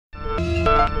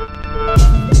It's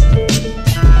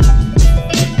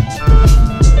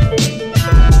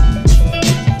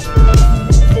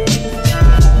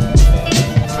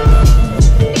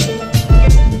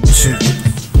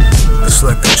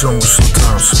like the jungle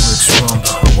sometimes, it makes you wonder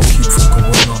how I keep from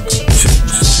going under.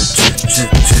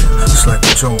 It's like the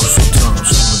jungle sometimes,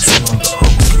 it makes you wonder how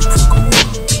I keep from going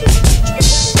under.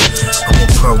 I'm a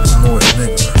paranoid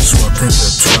nigga, so I think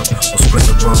that trap was playing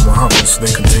around my habits.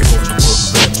 They can take over the world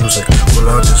with bad music. Well,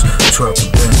 I just trap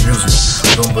with bad music.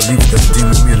 I don't believe that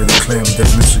demon media they claim that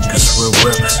music is real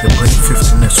rap. They play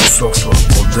 50 next to soft rock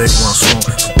all day, one song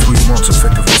for 3 months,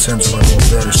 effective in censoring all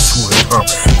that is true hip-hop.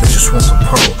 They just want the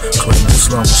power, claiming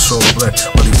Islam is so black.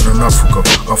 But even in Africa,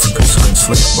 Africans are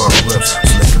enslaved by raps,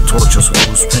 so they can torture us with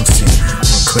Bruce Springsteen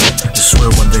and claim they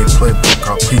swear when they play back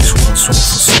our peace. One song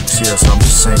for 6 years, I'm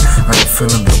just saying I ain't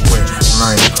feeling that way, and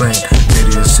I ain't playing.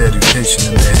 Media's education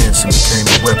in their hands and became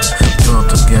a weapon turned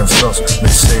against us. They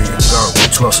say in God we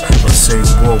trust, but I say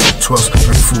war we trust.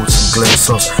 Bring foods and glass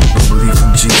us. We believe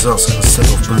in Jesus instead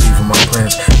of believing my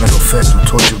plans. Matter of fact, we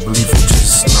told you to believe in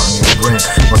Jesus, not in your brain.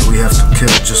 But we have to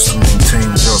kill just to maintain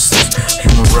justice.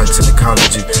 Human rights and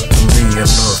ecology, to me,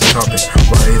 another topic.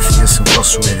 Why atheists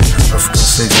incarcerated, African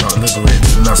slaves not liberated,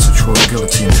 and that's the true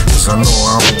guillotine. Cause I know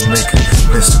I won't make it.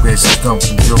 Place the base is dumped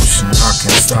in the ocean, I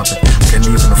can't stop it. Can't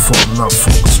even afford enough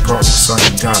focus partners, I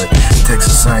ain't got it.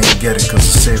 Texas, I ain't get it, cause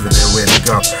the savior they already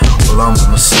got. Well, I'm the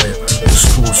messiah, the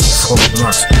schools with folk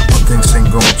knocks. But things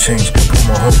ain't gonna change, put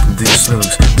my hope in these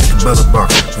lyrics. Make a better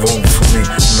box, vote for me,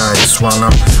 now it's why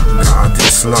not. God,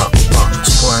 this lot,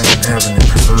 so I ain't having it.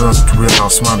 I learned to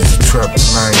realize mine is a trap, and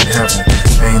I ain't having it.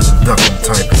 I ain't the ducking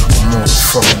type, I'm more the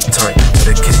fucking type.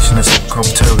 Dedication is to become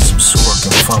terrorism so I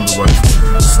can find the wife.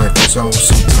 It's like the jungle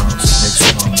sometimes, it makes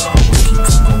you wonder how I keep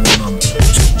from going under.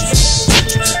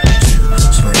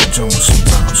 It's like the jungle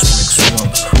sometimes, it makes you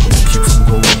wonder how I keep from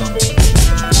going under.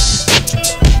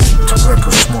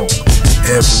 Tobacco smoke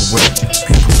everywhere,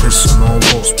 people pissing on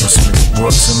walls, pressing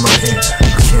words in my hand. I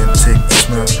can't take the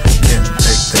smell, can't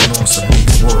take the noise, I need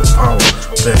world power,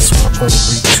 that's my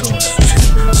only choice.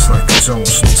 It's like the jungle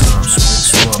sometimes, it makes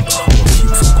you wonder how I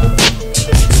keep from going under.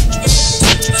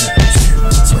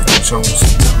 It's like the jungle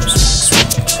sometimes, it makes you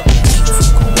wonder how I keep from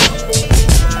going under.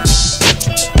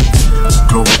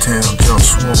 Global town,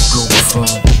 JustWar,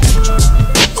 Globalfirm.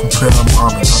 Compare I'm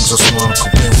honored, I just wanna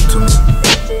compare it to me.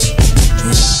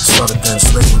 Started the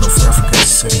enslavement of African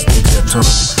cities, did their turn.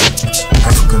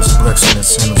 Africans, blacks, and their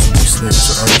sinners will be slaves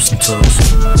to Arabs and Turks.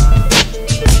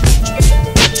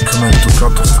 Come and took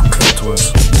out of the clitoris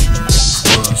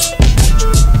for us.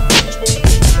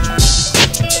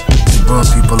 You burn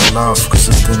people alive because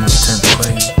they didn't intend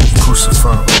pain. You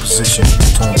crucify opposition,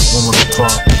 torn the woman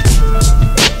apart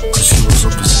because she was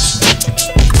opposition.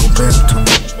 Compare it to me,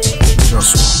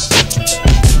 JustWar.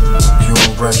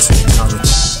 Human rights and ecology.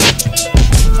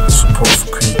 Support for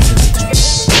creativity,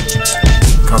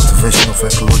 cultivation of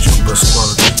ecological best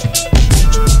quality,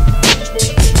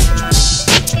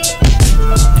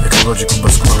 ecological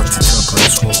best quality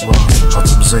templates worldwide,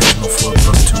 optimization of work,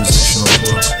 productivization of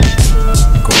work.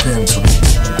 Compare them to